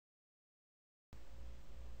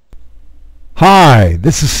Hi,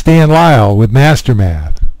 this is Stan Lyle with Master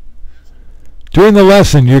Math. During the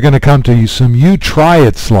lesson, you're going to come to some You Try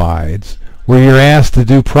It slides where you're asked to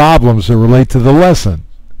do problems that relate to the lesson.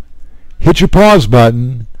 Hit your pause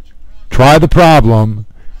button, try the problem,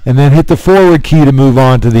 and then hit the forward key to move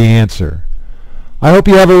on to the answer. I hope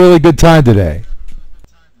you have a really good time today.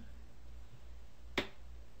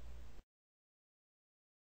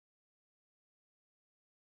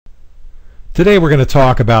 Today we're going to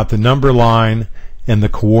talk about the number line and the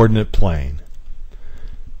coordinate plane.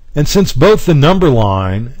 And since both the number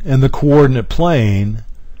line and the coordinate plane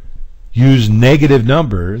use negative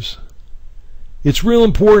numbers, it's real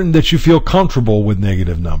important that you feel comfortable with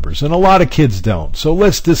negative numbers, and a lot of kids don't. So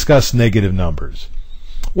let's discuss negative numbers.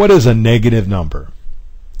 What is a negative number?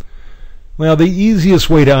 Well, the easiest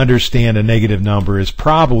way to understand a negative number is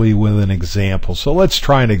probably with an example. So let's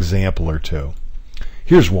try an example or two.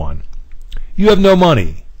 Here's one. You have no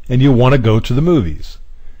money and you want to go to the movies.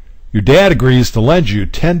 Your dad agrees to lend you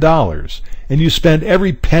 $10 and you spend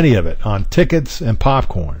every penny of it on tickets and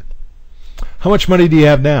popcorn. How much money do you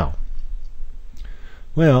have now?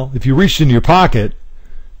 Well, if you reached in your pocket,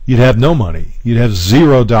 you'd have no money. You'd have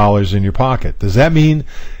 $0 in your pocket. Does that mean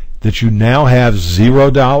that you now have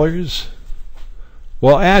 $0?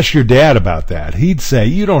 Well, ask your dad about that. He'd say,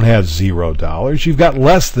 you don't have $0. You've got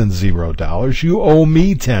less than $0. You owe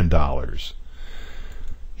me $10.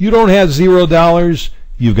 You don't have $0.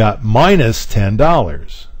 You've got minus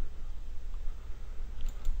 $10.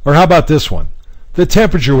 Or how about this one? The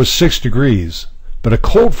temperature was 6 degrees, but a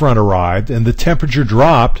cold front arrived and the temperature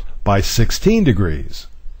dropped by 16 degrees.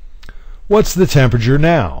 What's the temperature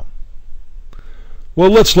now? Well,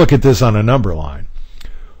 let's look at this on a number line.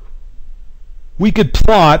 We could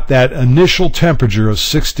plot that initial temperature of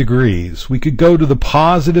 6 degrees. We could go to the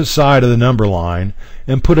positive side of the number line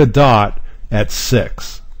and put a dot at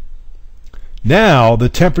 6. Now the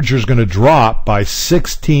temperature is going to drop by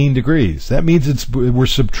 16 degrees. That means we're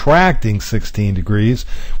subtracting 16 degrees.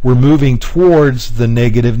 We're moving towards the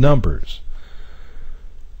negative numbers.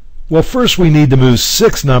 Well, first we need to move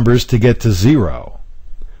 6 numbers to get to 0.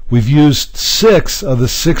 We've used 6 of the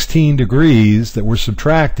 16 degrees that we're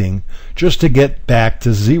subtracting just to get back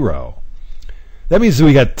to 0. That means that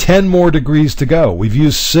we got 10 more degrees to go. We've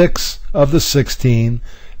used 6 of the 16.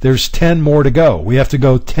 There's 10 more to go. We have to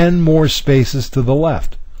go 10 more spaces to the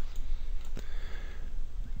left.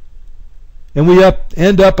 And we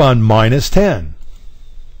end up on minus 10.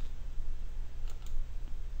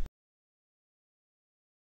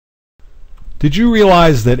 Did you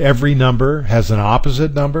realize that every number has an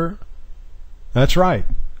opposite number? That's right.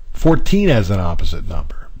 14 has an opposite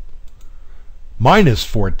number. Minus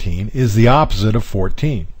 14 is the opposite of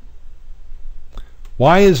 14.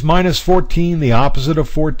 Why is minus 14 the opposite of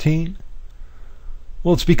 14?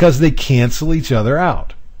 Well, it's because they cancel each other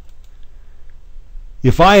out.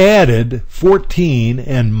 If I added 14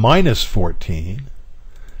 and minus 14,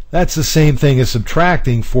 that's the same thing as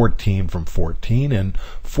subtracting 14 from 14, and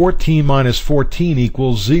 14 minus 14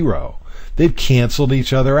 equals 0. They've canceled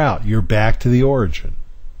each other out. You're back to the origin.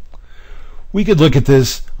 We could look at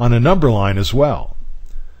this on a number line as well.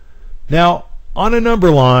 Now, on a number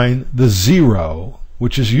line, the 0,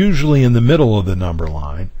 which is usually in the middle of the number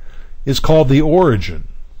line, is called the origin.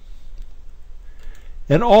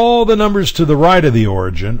 And all the numbers to the right of the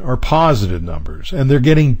origin are positive numbers, and they're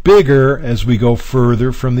getting bigger as we go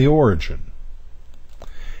further from the origin.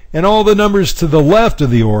 And all the numbers to the left of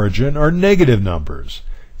the origin are negative numbers,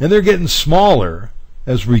 and they're getting smaller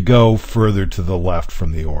as we go further to the left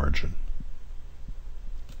from the origin.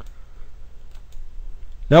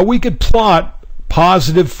 Now we could plot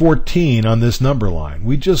positive 14 on this number line.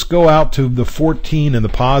 We just go out to the 14 and the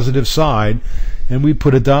positive side and we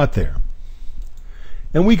put a dot there.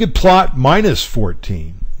 And we could plot minus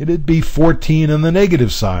 14. It'd be 14 on the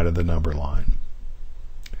negative side of the number line.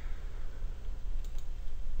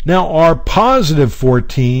 Now our positive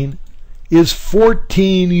 14 is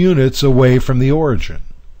 14 units away from the origin.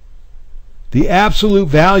 The absolute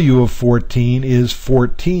value of 14 is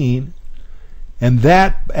 14. And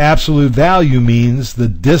that absolute value means the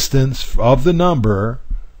distance of the number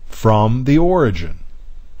from the origin.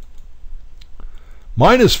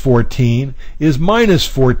 Minus 14 is minus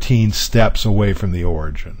 14 steps away from the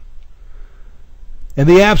origin. And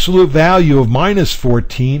the absolute value of minus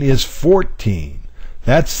 14 is 14.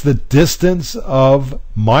 That's the distance of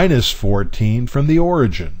minus 14 from the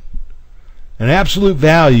origin. An absolute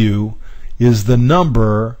value is the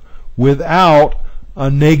number without a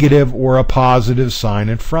negative or a positive sign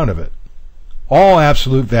in front of it. All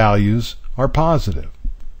absolute values are positive.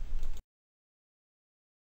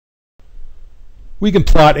 We can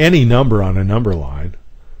plot any number on a number line.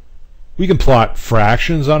 We can plot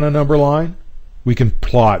fractions on a number line. We can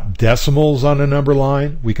plot decimals on a number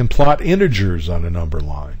line. We can plot integers on a number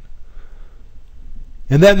line.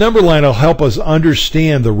 And that number line will help us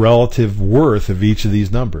understand the relative worth of each of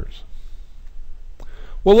these numbers.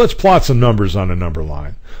 Well, let's plot some numbers on a number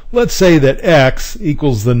line. Let's say that x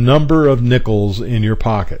equals the number of nickels in your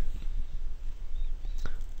pocket.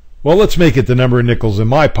 Well, let's make it the number of nickels in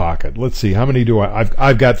my pocket. Let's see, how many do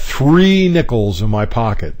I've got 3 nickels in my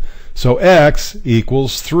pocket. So x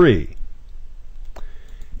equals 3.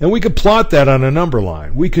 And we could plot that on a number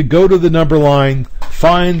line. We could go to the number line,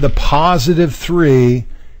 find the positive 3,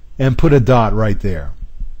 and put a dot right there.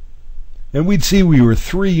 And we'd see we were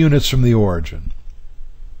 3 units from the origin.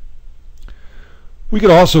 We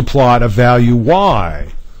could also plot a value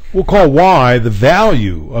y. We'll call y the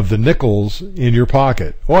value of the nickels in your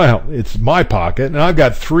pocket. Well, it's my pocket, and I've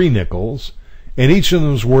got 3 nickels, and each of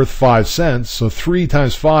them is worth 5 cents, so 3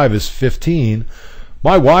 times 5 is 15.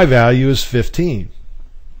 My y value is 15.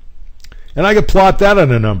 And I could plot that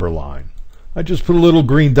on a number line. I just put a little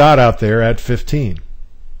green dot out there at 15.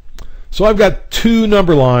 So I've got 2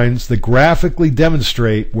 number lines that graphically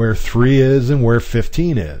demonstrate where 3 is and where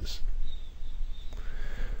 15 is.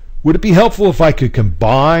 Would it be helpful if I could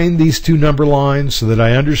combine these 2 number lines so that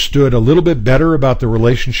I understood a little bit better about the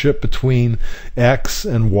relationship between x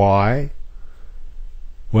and y?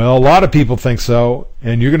 Well, a lot of people think so,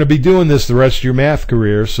 and you're going to be doing this the rest of your math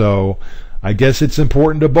career, so I guess it's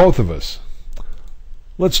important to both of us.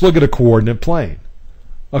 Let's look at a coordinate plane.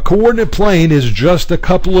 A coordinate plane is just a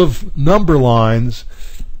couple of number lines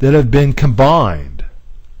that have been combined.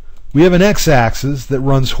 We have an x-axis that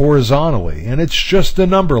runs horizontally, and it's just a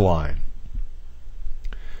number line.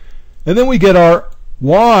 And then we get our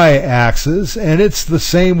y-axis, and it's the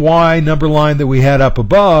same y number line that we had up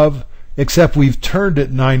above, except we've turned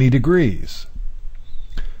it 90 degrees.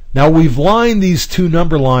 Now we've lined these 2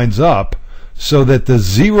 number lines up so that the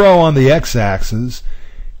 0 on the x-axis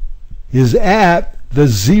is at the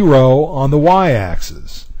 0 on the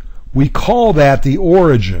y-axis. We call that the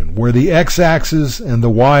origin, where the x-axis and the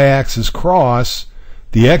y-axis cross.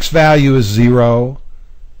 The x value is 0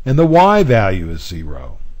 and the y value is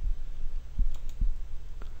 0.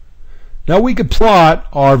 Now we could plot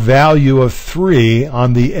our value of 3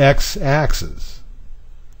 on the x-axis.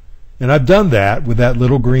 And I've done that with that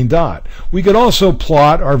little green dot. We could also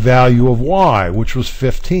plot our value of y, which was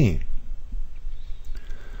 15.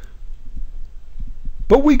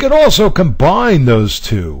 But we could also combine those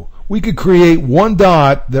 2. We could create one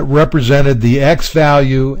dot that represented the x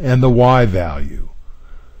value and the y value.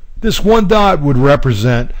 This one dot would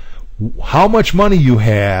represent how much money you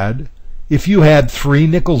had if you had 3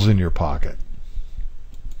 nickels in your pocket.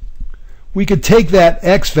 We could take that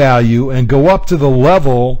x value and go up to the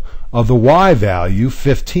level of the y value,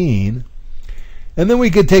 15, and then we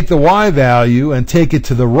could take the y value and take it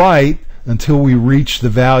to the right until we reach the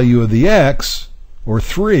value of the x, or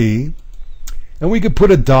 3, and we could put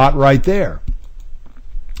a dot right there.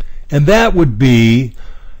 And that would be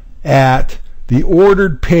at the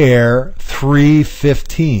ordered pair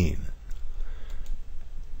 315.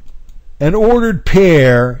 An ordered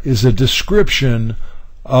pair is a description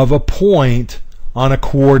of a point on a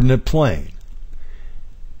coordinate plane.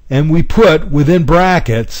 And we put within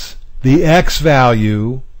brackets the x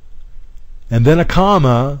value, and then a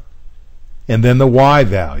comma, and then the y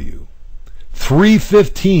value.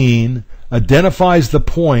 315 identifies the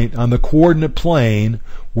point on the coordinate plane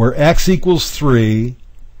where x equals 3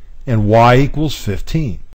 and y equals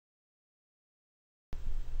 15.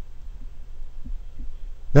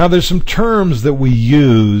 Now there's some terms that we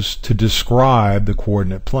use to describe the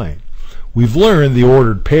coordinate plane. We've learned the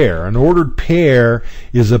ordered pair. An ordered pair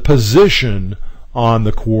is a position on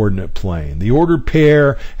the coordinate plane. The ordered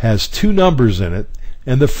pair has 2 numbers in it,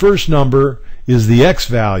 and the first number is the x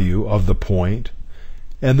value of the point,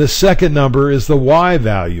 and the second number is the y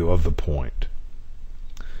value of the point.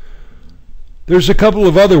 There's a couple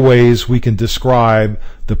of other ways we can describe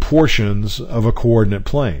the portions of a coordinate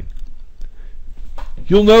plane.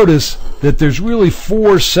 You'll notice that there's really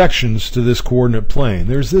 4 sections to this coordinate plane.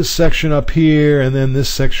 There's this section up here, and then this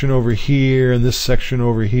section over here, and this section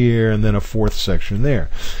over here, and then a 4th section there.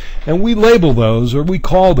 And we label those, or we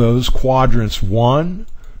call those quadrants 1,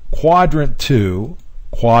 quadrant 2,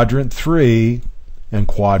 quadrant 3, and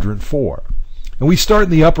quadrant 4. And we start in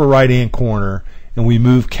the upper right hand corner and we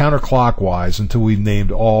move counterclockwise until we've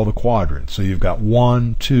named all the quadrants. So you've got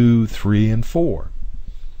 1, 2, 3, and 4.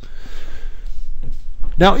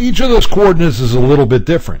 Now each of those coordinates is a little bit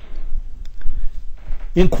different.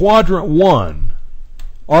 In quadrant 1,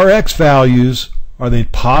 our x values Are they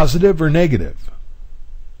positive or negative?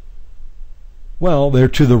 Well, they're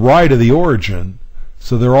to the right of the origin,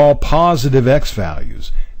 so they're all positive x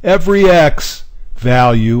values. Every x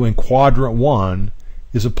value in quadrant 1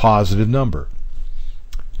 is a positive number.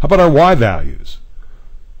 How about our y values?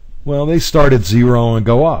 Well, they start at 0 and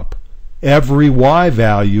go up. Every y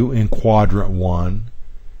value in quadrant 1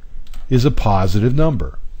 is a positive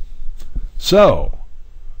number. So,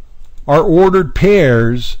 our ordered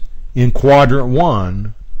pairs in quadrant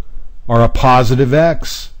 1 are a positive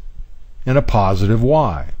x and a positive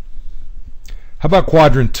y. How about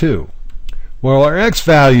quadrant 2? Well, our x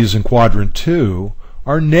values in quadrant 2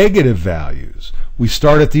 are negative values. We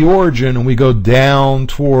start at the origin and we go down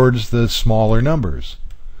towards the smaller numbers.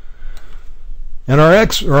 And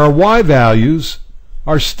our y values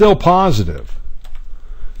are still positive.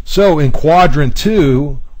 So in quadrant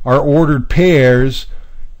 2, our ordered pairs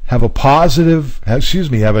have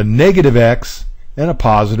have a negative x and a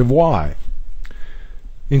positive y.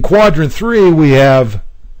 In quadrant 3, we have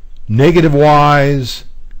negative y's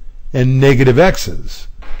and negative x's.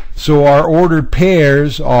 So our ordered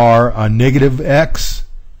pairs are a negative x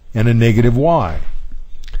and a negative y.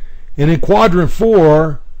 And in quadrant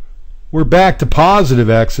 4, we're back to positive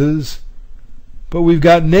x's, but we've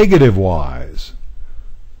got negative y's.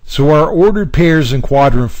 So our ordered pairs in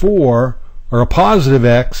quadrant 4 are a positive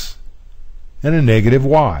x and a negative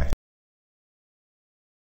y.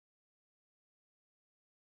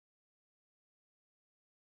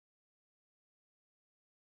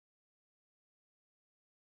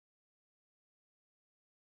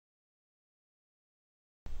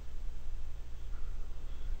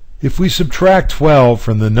 If we subtract 12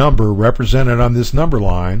 from the number represented on this number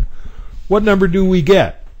line, what number do we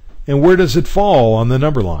get? And where does it fall on the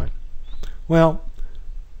number line? Well,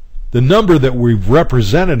 the number that we've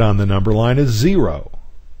represented on the number line is 0.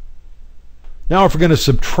 Now if we're going to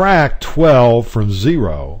subtract 12 from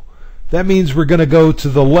 0, that means we're going to go to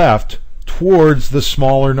the left towards the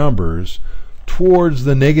smaller numbers, towards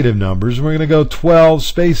the negative numbers, and we're going to go 12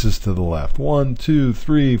 spaces to the left. 1, 2,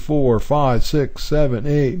 3, 4, 5, 6, 7,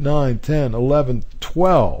 8, 9, 10, 11,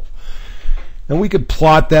 12. And we could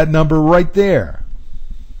plot that number right there.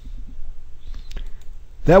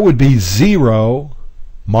 That would be 0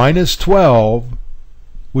 minus 12,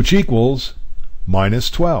 which equals minus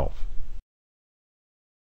 12.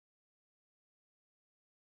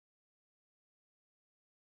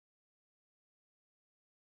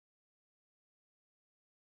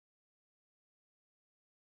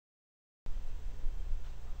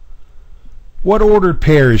 What ordered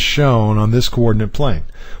pair is shown on this coordinate plane?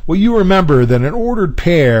 Well, you remember that an ordered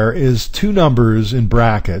pair is two numbers in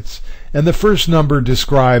brackets, and the first number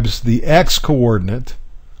describes the x coordinate,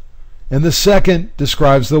 and the second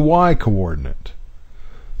describes the y coordinate.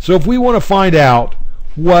 So if we want to find out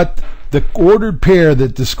what the ordered pair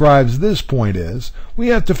that describes this point is, we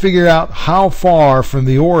have to figure out how far from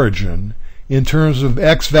the origin in terms of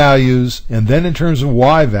x values and then in terms of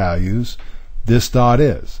y values this dot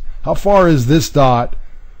is. How far is this dot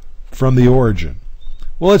from the origin?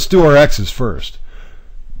 Well, let's do our x's first.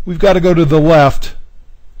 We've got to go to the left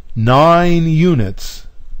 9 units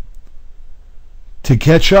to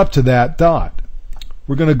catch up to that dot.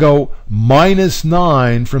 We're going to go minus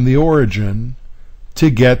 9 from the origin to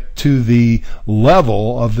get to the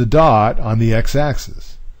level of the dot on the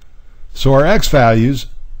x-axis. So our x value's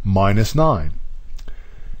minus 9.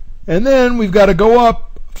 And then we've got to go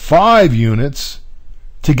up 5 units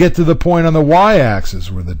to get to the point on the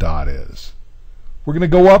y-axis where the dot is. We're going to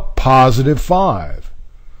go up positive 5.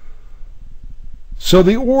 So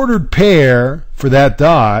the ordered pair for that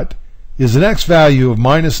dot is an x value of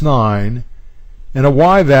minus 9 and a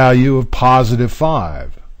y value of positive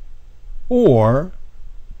 5. Or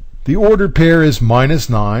the ordered pair is minus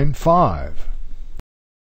 9, 5.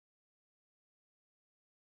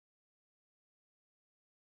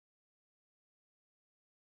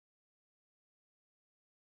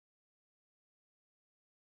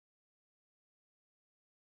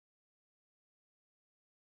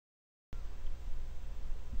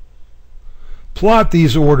 Plot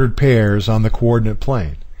these ordered pairs on the coordinate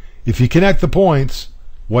plane. If you connect the points,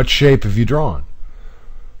 what shape have you drawn?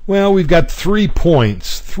 Well, we've got 3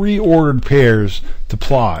 points, 3 ordered pairs to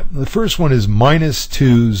plot. The first one is minus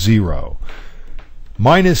 2, 0.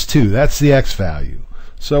 Minus 2, that's the x value.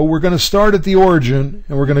 So we're going to start at the origin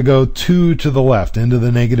and we're going to go 2 to the left into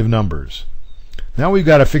the negative numbers. Now we've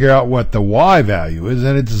got to figure out what the y value is,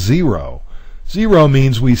 and it's 0. 0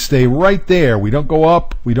 means we stay right there. We don't go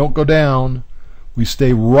up, we don't go down. We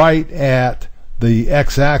stay right at the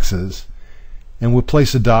x-axis, and we'll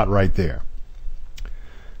place a dot right there.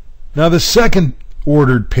 Now the second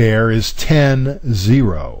ordered pair is 10,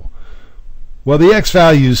 0. Well, the x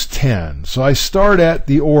value is 10, so I start at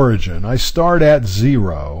the origin. I start at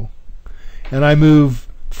 0, and I move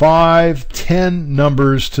 5, 10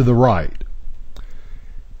 numbers to the right.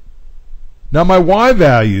 Now my y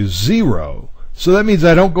value is 0, so that means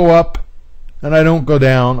I don't go up and I don't go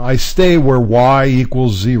down. I stay where y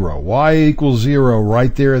equals 0. Y equals 0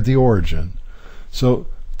 right there at the origin. So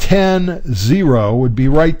 10, 0 would be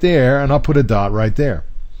right there, and I'll put a dot right there.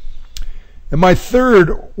 And my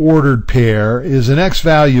third ordered pair is an x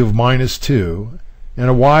value of -2 and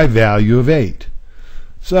a y value of 8.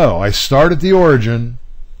 So I start at the origin,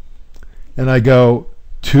 and I go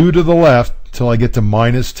 2 to the left till I get to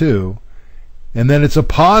 -2, and then it's a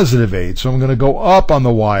positive 8, so I'm going to go up on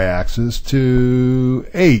the y-axis to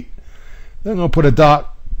 8. Then I'm going to put a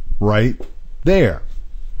dot right there.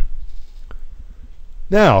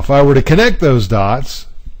 Now, if I were to connect those dots,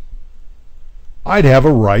 I'd have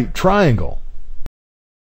a right triangle.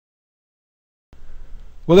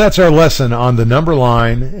 Well, that's our lesson on the number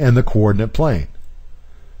line and the coordinate plane.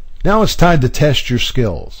 Now it's time to test your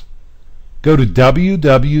skills. Go to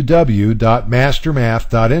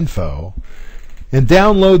www.mastermath.info and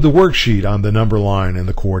download the worksheet on the number line and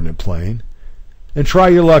the coordinate plane and try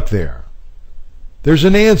your luck there. There's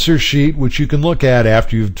an answer sheet which you can look at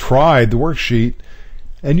after you've tried the worksheet,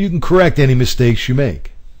 and you can correct any mistakes you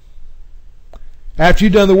make. After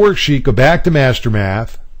you've done the worksheet, go back to Master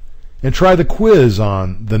Math and try the quiz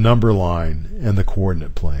on the number line and the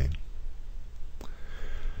coordinate plane.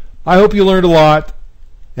 I hope you learned a lot,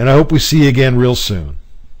 and I hope we see you again real soon.